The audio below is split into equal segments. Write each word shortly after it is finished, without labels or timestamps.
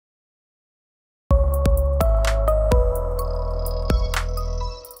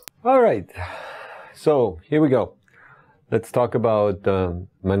All right, so here we go. Let's talk about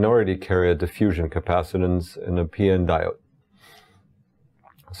minority carrier diffusion capacitance in a PN diode.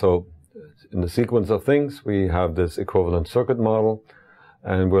 So in the sequence of things, we have this equivalent circuit model,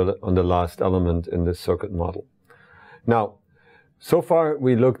 and we're on the last element in this circuit model. Now, so far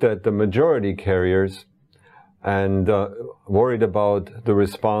we looked at the majority carriers and worried about the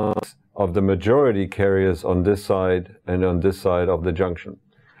response of the majority carriers on this side and on this side of the junction.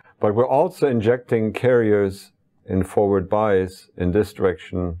 But we're also injecting carriers in forward bias in this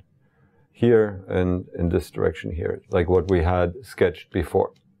direction here and in this direction here, like what we had sketched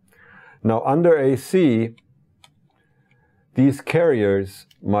before. Now under AC, these carriers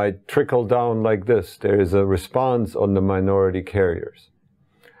might trickle down like this. There is a response on the minority carriers.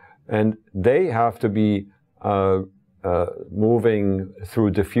 And they have to be moving through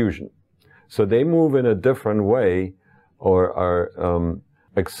diffusion. So they move in a different way, or are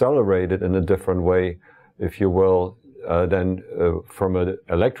accelerated in a different way, if you will, than from an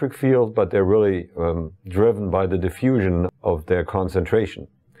electric field, but they're really driven by the diffusion of their concentration.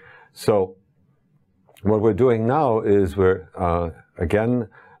 So what we're doing now is we're again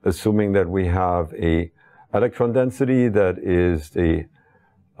assuming that we have a electron density that is the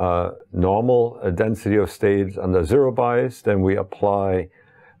normal density of states under zero bias. Then we apply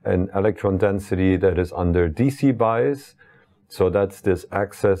an electron density that is under DC bias. So that's this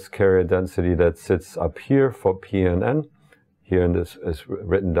excess carrier density that sits up here for P and N. Here in this is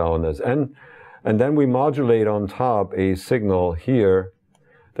written down as N. And then we modulate on top a signal here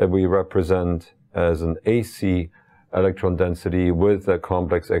that we represent as an AC electron density with a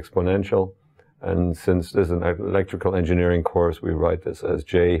complex exponential. And since this is an electrical engineering course, we write this as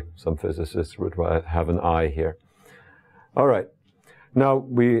J. Some physicists would have an I here. All right. Now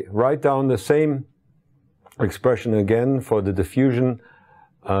we write down the same expression again for the diffusion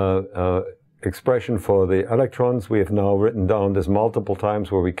expression for the electrons. We have now written down this multiple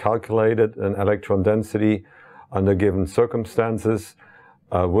times where we calculated an electron density under given circumstances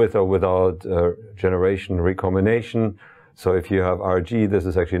with or without generation recombination. So if you have Rg, this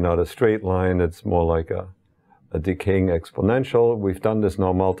is actually not a straight line, it's more like a decaying exponential. We've done this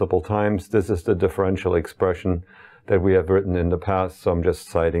now multiple times. This is the differential expression that we have written in the past, so I'm just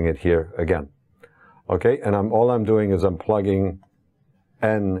citing it here again. Okay, and all I'm doing is I'm plugging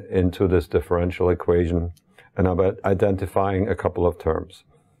N into this differential equation, and I'm identifying a couple of terms.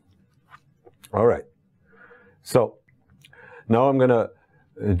 All right, so now I'm going to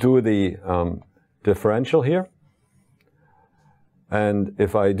do the differential here. And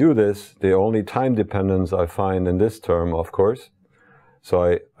if I do this, the only time dependence I find in this term, of course.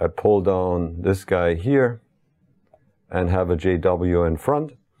 So I pull down this guy here and have a JW in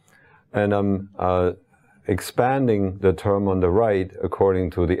front. And I'm expanding the term on the right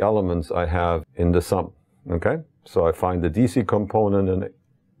according to the elements I have in the sum. Okay? So I find the DC component and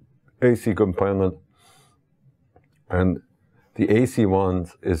the AC component. And the AC one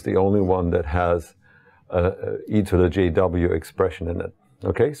is the only one that has e to the JW expression in it.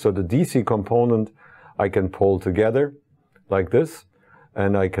 Okay? So the DC component I can pull together like this.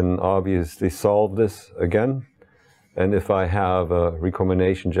 And I can obviously solve this again. And if I have a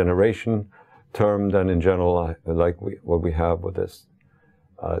recombination generation term, then in general, like what we have with this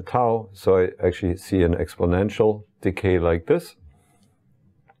tau, so I actually see an exponential decay like this.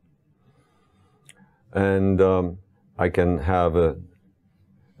 And I can have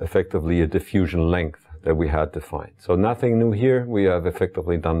effectively a diffusion length that we had defined. So nothing new here. We have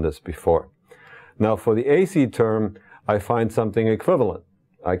effectively done this before. Now for the AC term, I find something equivalent.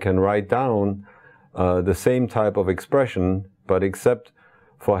 I can write down the same type of expression, but except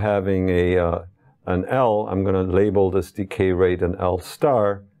for having an L, I'm going to label this decay rate an L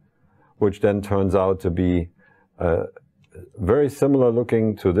star, which then turns out to be very similar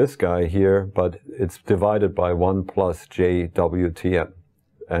looking to this guy here, but it's divided by 1 plus JWTN.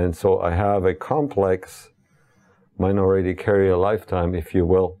 And so I have a complex minority carrier lifetime, if you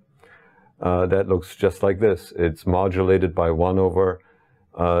will, that looks just like this. It's modulated by 1 over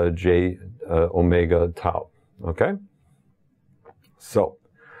J omega tau. Okay? So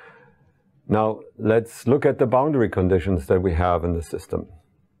now let's look at the boundary conditions that we have in the system.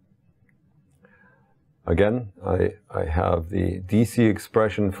 Again, I have the DC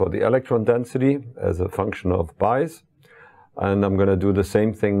expression for the electron density as a function of bias, and I'm going to do the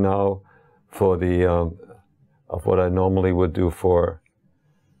same thing now for the of what I normally would do for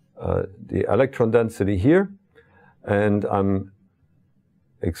the electron density here, and I'm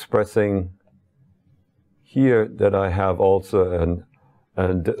expressing here that I have also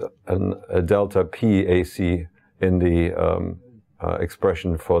a delta P AC in the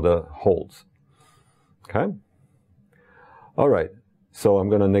expression for the holes. Okay? All right, so I'm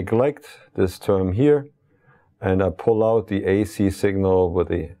going to neglect this term here, and I pull out the AC signal with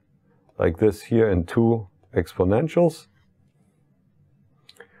the, like this here, in 2 exponentials.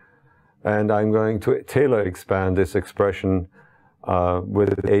 And I'm going to Taylor expand this expression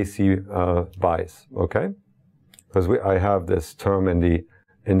with AC bias, okay? Because I have this term in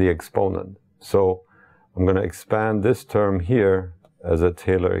the exponent. So I'm going to expand this term here as a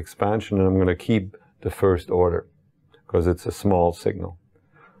Taylor expansion, and I'm going to keep the first order because it's a small signal.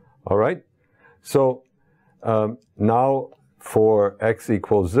 All right? So now for x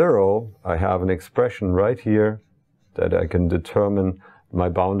equals 0, I have an expression right here that I can determine my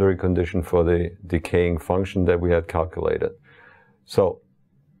boundary condition for the decaying function that we had calculated. So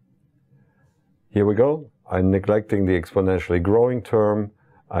here we go. I'm neglecting the exponentially growing term.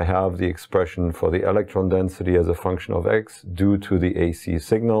 I have the expression for the electron density as a function of x due to the AC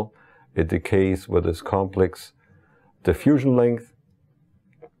signal. It decays with this complex diffusion length.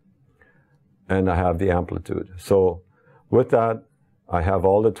 And I have the amplitude. So with that, I have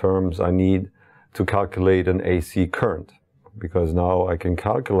all the terms I need to calculate an AC current, because now I can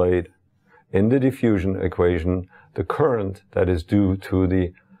calculate in the diffusion equation the current that is due to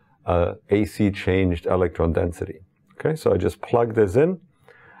the AC changed electron density. Okay, so I just plug this in,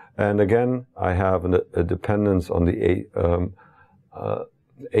 and again I have a dependence on the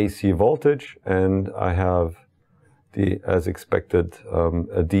AC voltage, and I have the, as expected,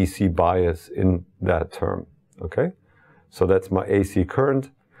 a DC bias in that term. Okay, so that's my AC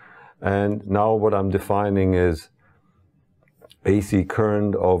current, and now what I'm defining is AC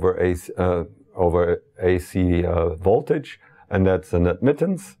current over AC voltage, and that's an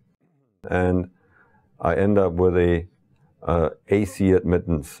admittance, and I end up with a AC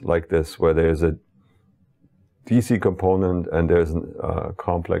admittance like this, where there's a DC component and there's a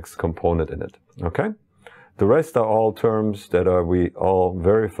complex component in it. Okay, the rest are all terms that we all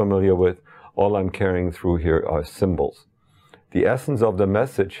very familiar with. All I'm carrying through here are symbols. The essence of the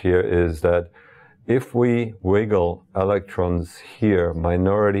message here is that if we wiggle electrons here,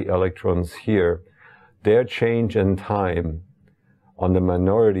 minority electrons here, their change in time on the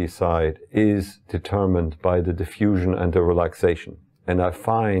minority side is determined by the diffusion and the relaxation. And I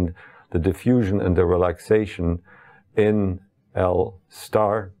find the diffusion and the relaxation in L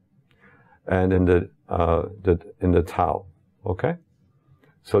star and in the tau. Okay?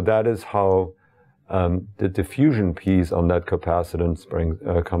 So that is how the diffusion piece on that capacitance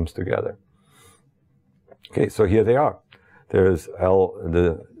comes together. Okay, so here they are. There's L,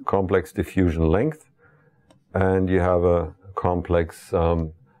 the complex diffusion length, and you have a complex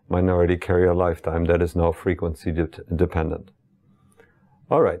minority carrier lifetime that is now frequency dependent.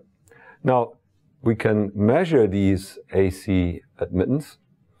 All right, now we can measure these AC admittance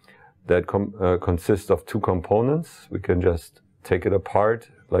that consists of 2 components. We can just take it apart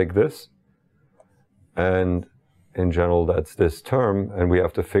like this, and in general that's this term, and we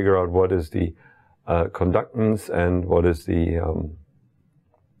have to figure out what is the conductance and what is the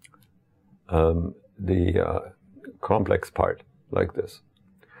complex part, like this.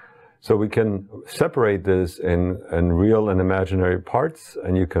 So we can separate this in real and imaginary parts,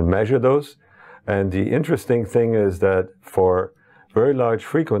 and you can measure those. And the interesting thing is that for very large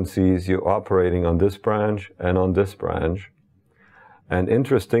frequencies, you're operating on this branch and on this branch. And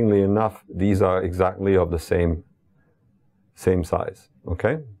interestingly enough, these are exactly of the same size.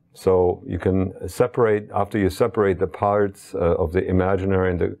 Okay? So you can separate, after you separate the parts of the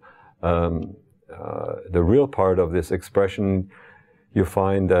imaginary and the real part of this expression, you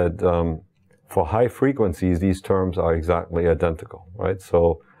find that for high frequencies, these terms are exactly identical, right?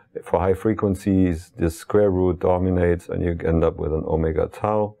 So for high frequencies, this square root dominates, and you end up with an omega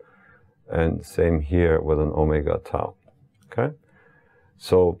tau, and same here with an omega tau. Okay?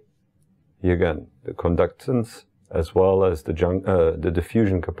 So here again, the conductance as well as the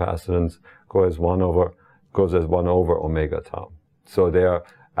diffusion capacitance goes as 1 over omega tau. So they are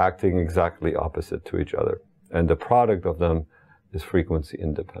acting exactly opposite to each other, and the product of them is frequency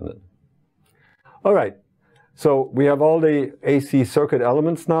independent. All right, so we have all the AC circuit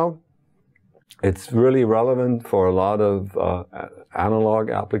elements now. It's really relevant for a lot of analog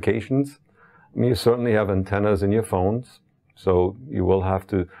applications. I mean, you certainly have antennas in your phones, so you will have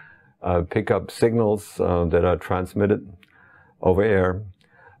to pick up signals that are transmitted over air.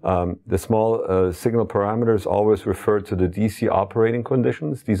 The small signal parameters always refer to the DC operating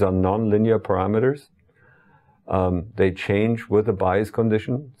conditions. These are nonlinear parameters. They change with the bias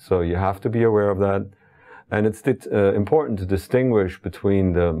condition, so you have to be aware of that. And it's important to distinguish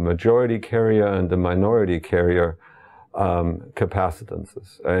between the majority carrier and the minority carrier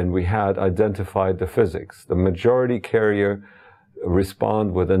capacitances, and we had identified the physics. The majority carrier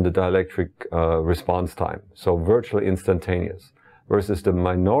respond within the dielectric response time, so virtually instantaneous, versus the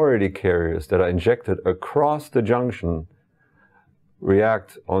minority carriers that are injected across the junction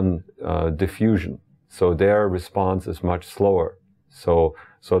react on diffusion, so their response is much slower. So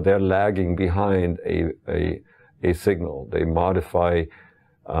they're lagging behind a signal. They modify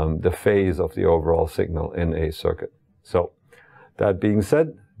the phase of the overall signal in a circuit. So that being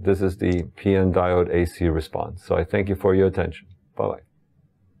said, this is the PN diode AC response. So I thank you for your attention. Bye-bye.